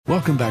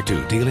Welcome back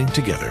to Dealing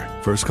Together.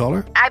 First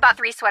caller? I bought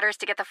 3 sweaters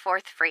to get the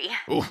 4th free.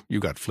 Oh, you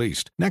got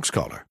fleeced. Next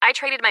caller? I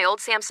traded my old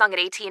Samsung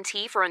at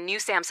AT&T for a new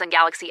Samsung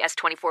Galaxy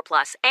S24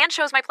 Plus and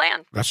chose my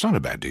plan. That's not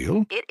a bad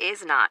deal. It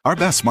is not. Our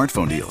best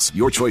smartphone deals.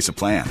 Your choice of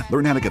plan.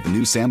 Learn how to get the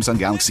new Samsung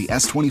Galaxy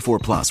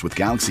S24 Plus with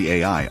Galaxy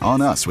AI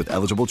on us with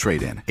eligible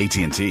trade-in.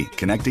 AT&T.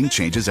 Connecting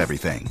changes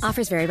everything.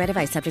 Offers vary by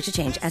device. Subject to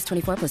change.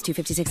 S24 plus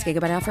 256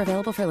 gigabyte offer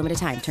available for a limited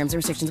time. Terms and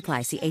restrictions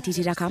apply. See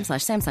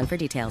att.com/Samsung for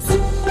details.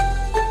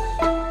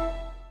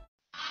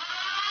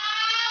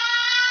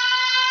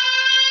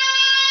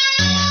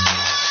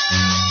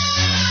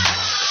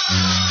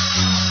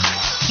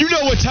 You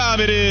know what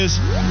time it is.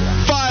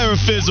 Fire or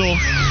Fizzle,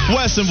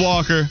 Wes and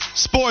Walker,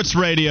 Sports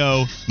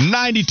Radio,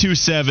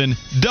 92.7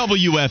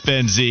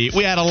 WFNZ.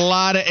 We had a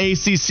lot of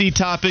ACC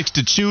topics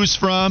to choose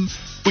from.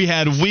 We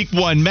had week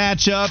 1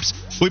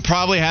 matchups. We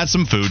probably had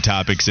some food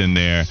topics in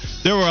there.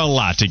 There were a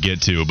lot to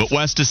get to, but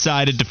Wes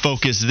decided to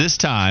focus this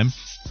time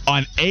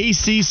on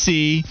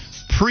ACC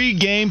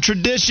pregame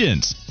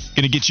traditions.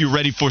 Going to get you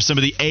ready for some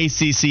of the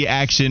ACC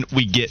action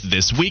we get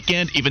this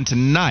weekend, even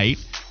tonight.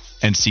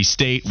 NC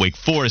State, Wake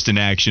Forest in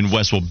action.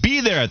 Wes will be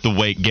there at the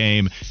Wake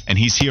game, and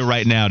he's here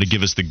right now to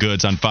give us the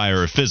goods on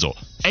Fire or Fizzle.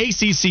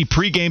 ACC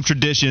pregame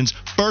traditions.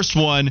 First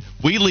one,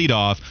 we lead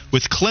off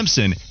with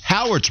Clemson,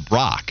 Howard's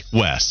Rock.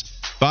 Wes,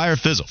 Fire or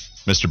Fizzle,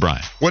 Mr.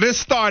 Bryant. Well, this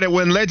started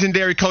when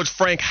legendary coach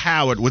Frank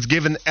Howard was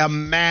given a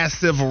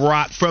massive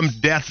rock from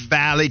Death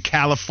Valley,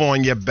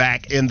 California,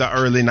 back in the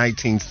early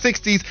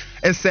 1960s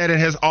and sat in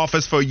his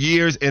office for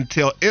years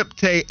until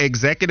IPTAY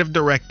executive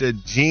director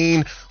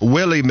Gene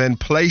Williman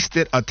placed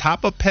it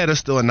atop a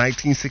pedestal in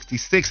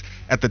 1966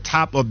 at the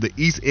top of the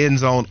east end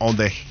zone on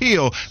the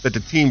hill that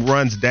the team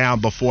runs down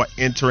before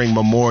entering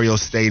Memorial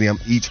Stadium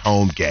each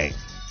home game.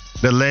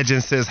 The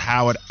legend says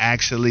Howard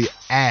actually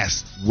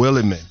asked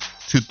Williman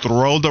to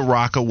throw the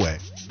rock away.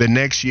 The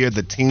next year,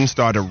 the team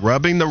started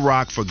rubbing the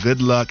rock for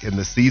good luck in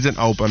the season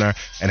opener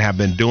and have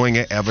been doing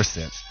it ever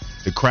since.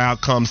 The crowd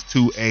comes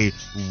to a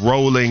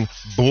rolling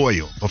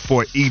boil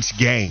before each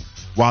game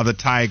while the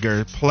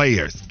Tiger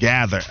players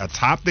gather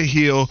atop the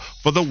hill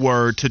for the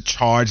word to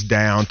charge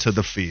down to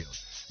the field.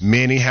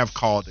 Many have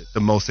called it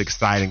the most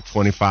exciting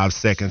 25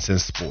 seconds in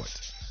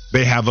sports.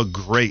 They have a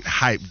great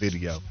hype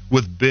video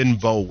with Ben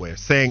Boulware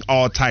saying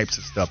all types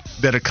of stuff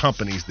that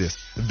accompanies this,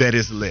 that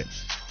is lit.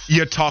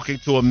 You're talking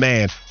to a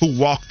man who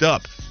walked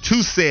up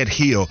to said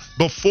hill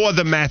before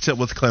the matchup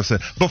with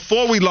Clemson,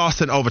 before we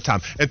lost in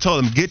overtime, and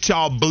told him, get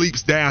y'all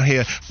bleeps down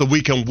here so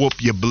we can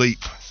whoop your bleep.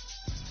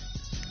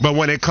 But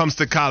when it comes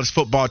to college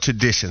football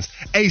traditions,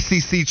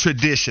 ACC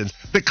traditions,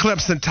 the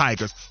Clemson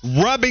Tigers,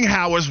 rubbing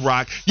Howard's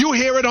Rock, you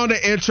hear it on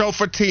the intro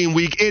for Team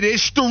Week. It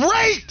is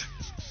straight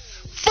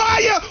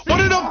fire! One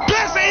of the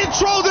best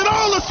intros in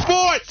all of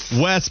sports!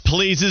 Wes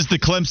pleases the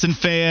Clemson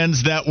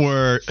fans that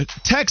were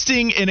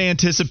texting in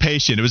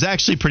anticipation. It was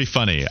actually pretty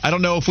funny. I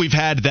don't know if we've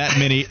had that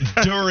many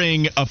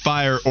during a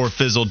Fire or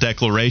Fizzle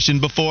declaration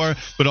before,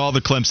 but all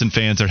the Clemson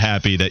fans are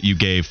happy that you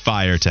gave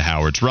fire to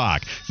Howard's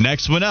Rock.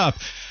 Next one up,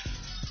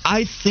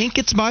 I think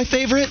it's my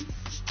favorite.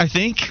 I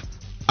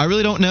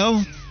really don't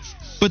know.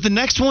 But the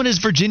next one is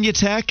Virginia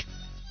Tech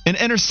and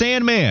Enter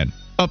Sandman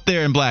up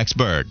there in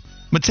Blacksburg.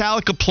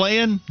 Metallica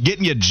playing,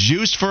 getting you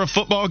juiced for a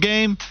football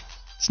game.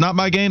 It's not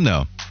my game,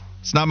 though.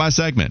 It's not my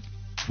segment.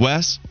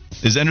 Wes,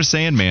 is Enter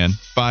Sandman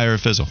Fire or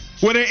Fizzle?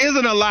 Well, there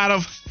isn't a lot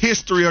of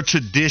history or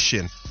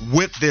tradition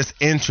with this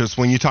interest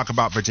when you talk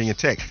about Virginia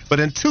Tech. But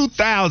in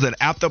 2000,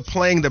 after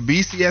playing the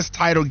BCS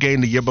title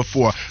game the year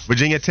before,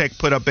 Virginia Tech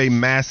put up a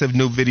massive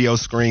new video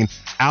screen,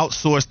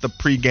 outsourced the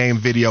pregame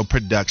video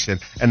production,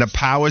 and the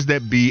powers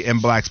that be in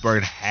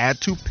Blacksburg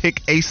had to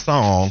pick a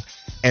song,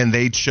 and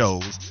they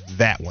chose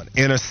that one,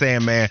 Enter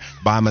Sandman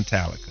by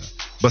Metallica.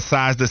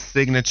 Besides the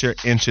signature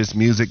entrance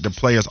music, the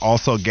players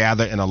also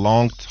gather in a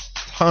long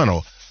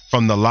tunnel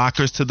from the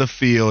lockers to the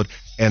field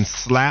and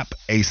slap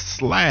a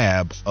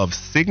slab of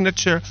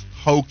signature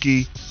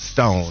Hokie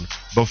stone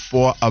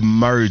before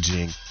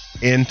emerging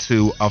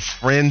into a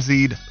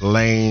frenzied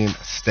lane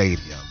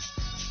stadium.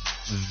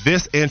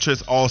 This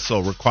entrance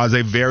also requires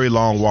a very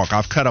long walk.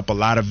 I've cut up a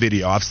lot of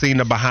video. I've seen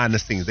the behind the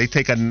scenes. They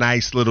take a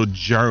nice little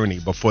journey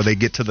before they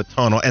get to the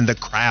tunnel, and the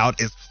crowd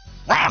is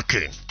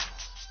rocking.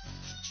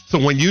 So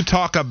when you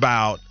talk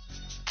about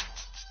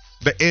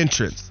the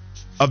entrance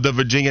of the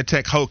Virginia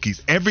Tech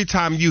Hokies, every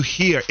time you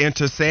hear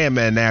Enter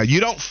Sandman now, you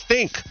don't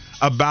think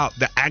about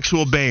the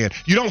actual band.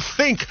 You don't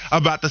think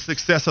about the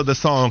success of the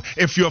song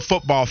if you're a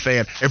football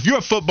fan. If you're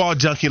a football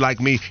junkie like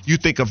me, you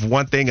think of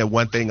one thing and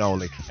one thing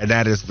only, and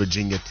that is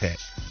Virginia Tech.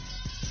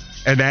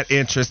 And that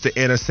entrance to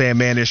Enter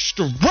Sandman is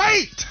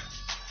straight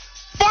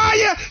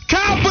fire.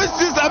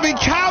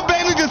 Kyle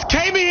Bailey just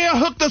came in here,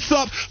 hooked us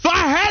up, so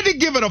I had to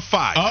give it a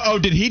fire.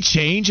 Did he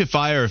change a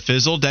fire or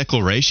fizzle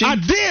declaration? I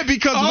did,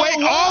 because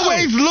Wake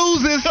always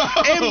loses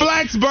in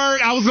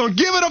Blacksburg. I was going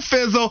to give it a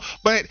fizzle,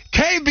 but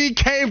KB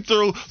came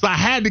through, so I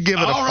had to give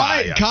it a fire. All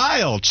right,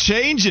 Kyle,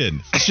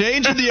 changing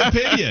the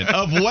opinion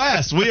of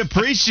Wes. We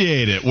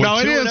appreciate it. No,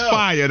 it is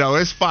fire, though.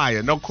 It's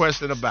fire. No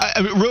question about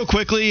it. Real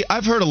quickly,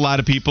 I've heard a lot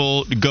of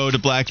people go to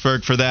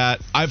Blacksburg for that.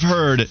 I've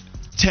heard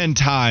 10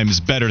 times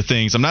better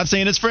things. I'm not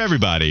saying it's for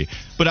everybody,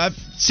 but I've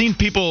seen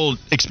people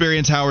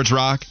experience Howard's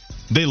Rock.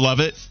 They love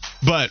it.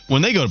 But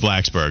when they go to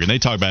Blacksburg and they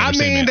talk about it,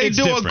 they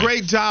do different. A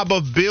great job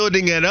of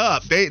building it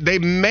up. They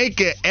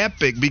make it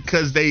epic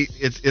because they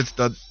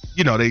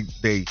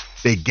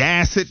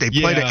gas it. They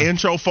play the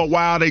intro for a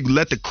while. They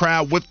let the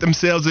crowd whip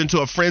themselves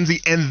into a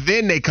frenzy, and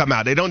then they come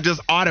out. They don't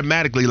just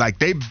automatically,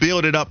 they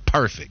build it up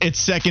perfect. It's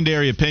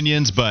secondary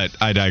opinions, but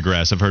I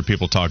digress. I've heard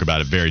people talk about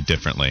it very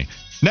differently.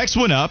 Next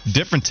one up,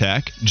 different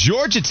tech.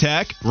 Georgia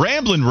Tech,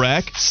 Ramblin'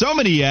 Wreck, so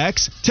many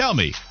X. Tell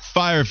me,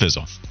 fire or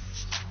fizzle?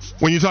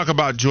 When you talk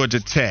about Georgia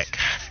Tech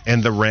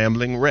and the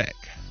Ramblin' Wreck,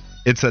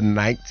 it's a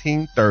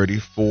 1930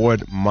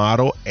 Ford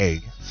Model A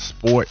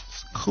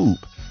sports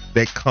coupe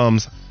that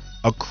comes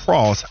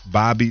across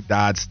Bobby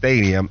Dodd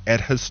Stadium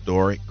at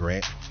historic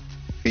Grant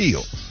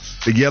Field.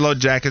 The Yellow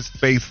Jackets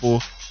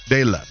faithful,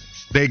 they love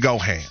it. They go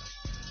ham.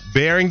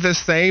 Bearing the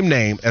same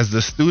name as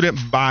the student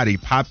body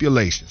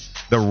population,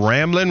 the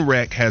Ramblin'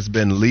 Wreck has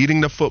been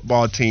leading the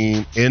football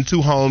team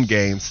into home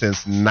games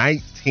since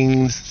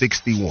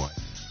 1961,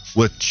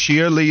 with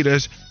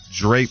cheerleaders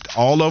draped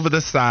all over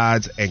the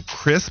sides and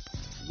crisp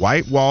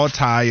white wall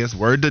tires.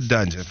 Word to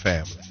Dungeon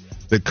family.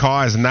 The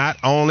car is not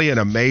only an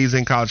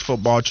amazing college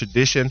football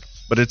tradition,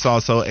 but it's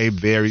also a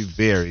very,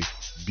 very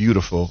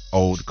beautiful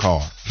old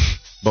car.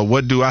 But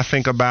what do I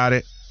think about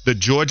it? The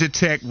Georgia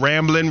Tech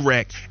Ramblin'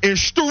 Wreck is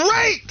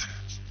straight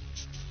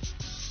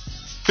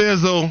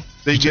fizzle.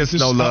 They just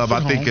no love.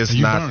 I think it's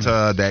not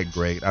that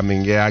great. I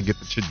get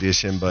the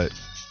tradition, but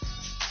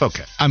it's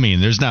okay.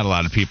 There's not a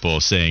lot of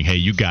people saying, hey,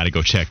 you got to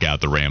go check out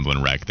the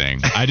Ramblin' Wreck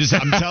thing. I'm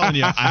telling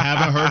you, I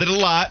haven't heard it a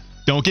lot.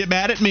 Don't get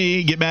mad at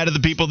me. Get mad at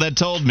the people that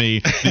told me.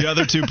 The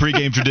other two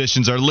pregame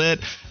traditions are lit.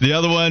 The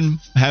other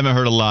one, haven't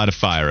heard a lot of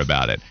fire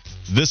about it.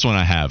 This one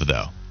I have,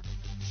 though.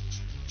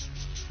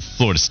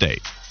 Florida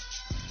State.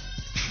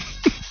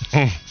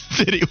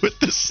 Fitty with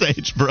the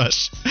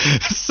sagebrush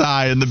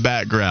sigh in the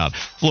background.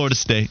 Florida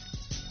State.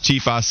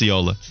 Chief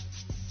Osceola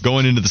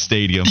going into the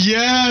stadium.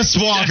 Yes,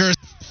 Walker.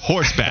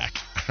 Horseback.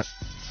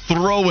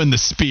 Throwing the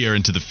spear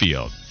into the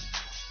field.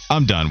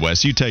 I'm done,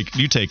 Wes. You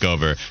take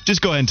over.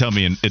 Just go ahead and tell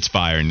me it's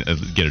fire and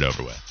get it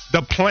over with.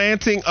 The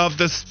planting of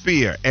the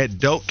spear at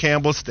Doak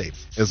Campbell Stadium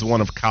is one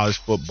of college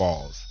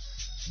football's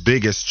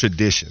biggest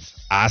traditions.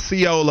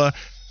 Osceola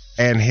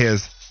and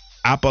his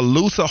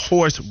Appaloosa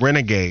horse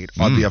Renegade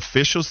are the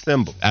official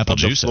symbol of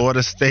the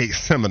Florida State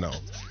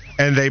Seminoles.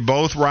 And they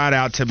both ride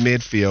out to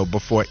midfield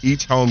before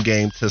each home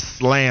game to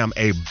slam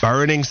a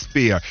burning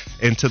spear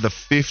into the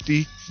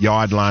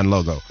 50-yard line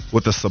logo.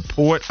 With the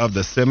support of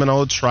the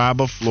Seminole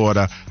Tribe of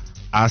Florida,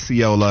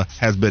 Osceola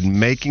has been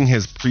making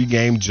his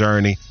pregame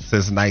journey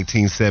since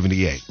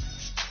 1978.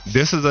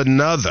 This is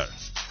another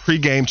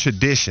pregame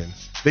tradition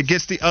that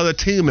gets the other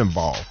team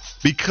involved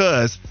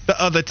because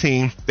the other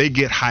team, they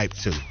get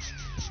hyped too.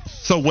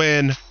 So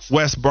when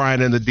Wes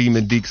Bryant and the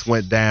Demon Deeks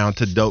went down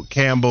to Doak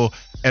Campbell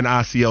and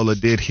Osceola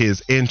did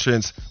his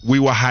entrance, we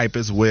were hype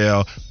as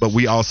well, but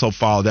we also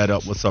followed that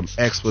up with some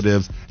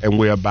expletives, and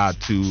we're about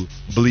to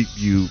bleep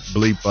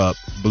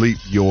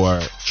your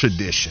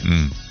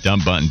tradition.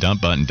 Dump button,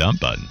 dump button,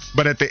 dump button.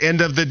 But at the end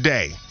of the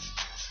day,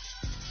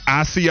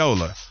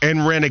 Osceola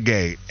and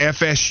Renegade,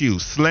 FSU,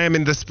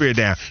 slamming the spear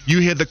down. You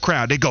hear the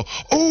crowd. They go,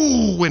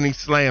 ooh, when he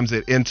slams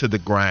it into the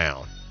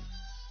ground.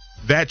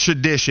 That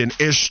tradition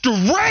is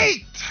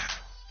straight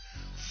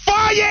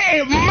fire.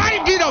 It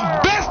might be the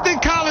best in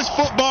college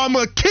football. I'm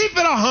going to keep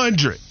it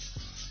 100.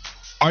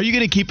 Are you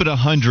going to keep it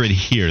 100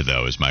 here,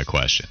 though, is my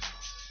question.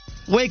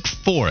 Wake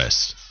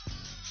Forest,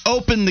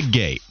 open the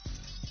gate.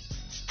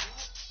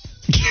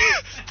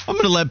 I'm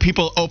going to let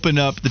people open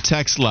up the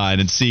text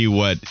line and see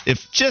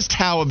just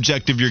how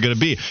objective you're going to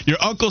be. Your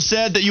uncle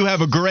said that you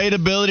have a great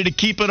ability to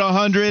keep it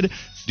 100.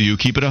 Do you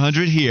keep it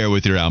 100 here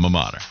with your alma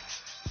mater?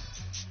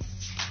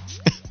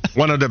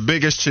 One of the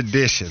biggest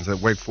traditions at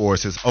Wake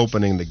Forest is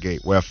opening the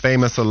gate, where a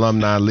famous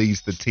alumni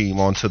leads the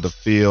team onto the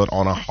field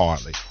on a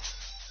Harley.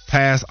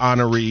 Past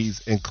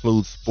honorees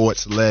include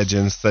sports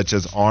legends such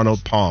as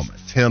Arnold Palmer,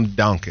 Tim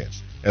Duncan,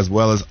 as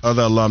well as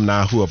other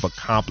alumni who have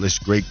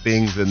accomplished great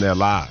things in their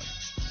lives.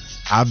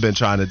 I've been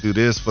trying to do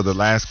this for the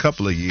last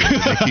couple of years,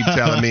 and they keep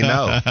telling me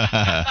no.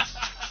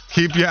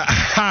 Keep your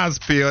eyes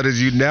peeled,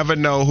 as you never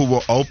know who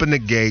will open the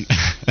gate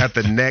at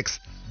the next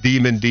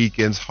Demon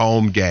Deacons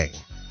home game.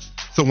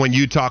 So when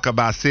you talk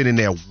about sitting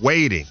there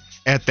waiting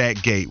at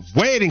that gate,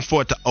 waiting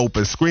for it to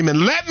open, screaming,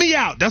 let me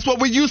out. That's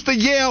what we used to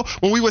yell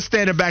when we were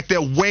standing back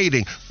there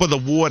waiting for the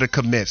war to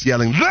commence,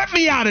 yelling, let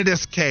me out of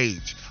this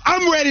cage.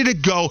 I'm ready to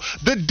go.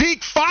 The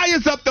Deke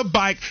fires up the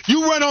bike.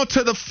 You run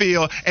onto the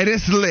field, and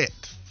it's lit.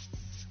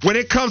 When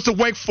it comes to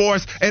Wake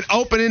Forest and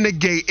opening the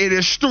gate, it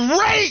is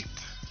straight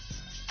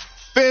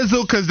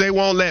Fizzle, because they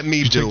won't let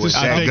me do it.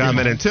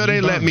 Until they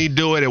let me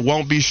do it, it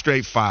won't be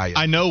straight fire.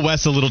 I know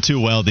Wes a little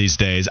too well these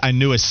days. I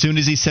knew as soon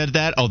as he said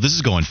that, oh, this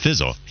is going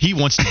Fizzle. He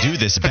wants to do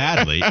this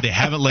badly. They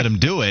haven't let him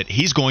do it.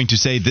 He's going to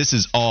say this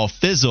is all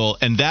Fizzle,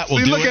 and that will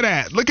do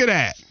it. Look at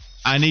that.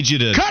 I need you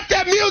to cut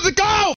that music off.